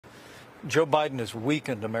Joe Biden has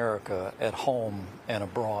weakened America at home and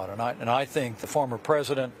abroad. And I think the former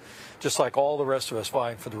president, just like all the rest of us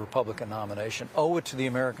vying for the Republican nomination, owe it to the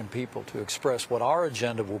American people to express what our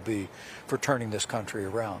agenda will be for turning this country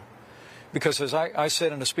around. Because as I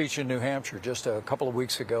said in a speech in New Hampshire just a couple of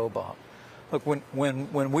weeks ago, Bob, look,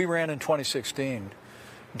 when we ran in 2016,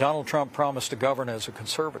 Donald Trump promised to govern as a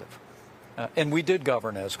conservative. And we did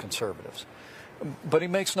govern as conservatives. But he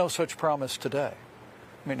makes no such promise today.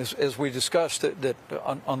 I mean, as we discussed, that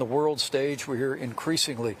on the world stage, we hear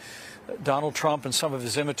increasingly Donald Trump and some of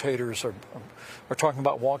his imitators are talking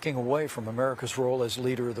about walking away from America's role as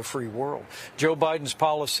leader of the free world. Joe Biden's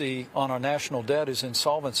policy on our national debt is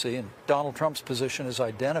insolvency, and Donald Trump's position is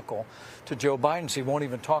identical to Joe Biden's. He won't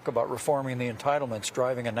even talk about reforming the entitlements,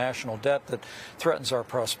 driving a national debt that threatens our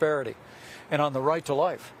prosperity. And on the right to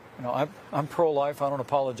life, I'm pro-life. I don't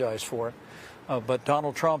apologize for it. But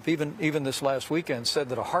Donald Trump, even this last weekend, said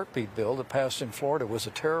that a heartbeat bill that passed in Florida was a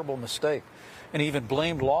terrible mistake, and even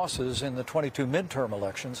blamed losses in the 22 midterm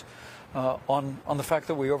elections on the fact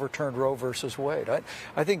that we overturned Roe versus Wade.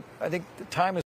 I think the time is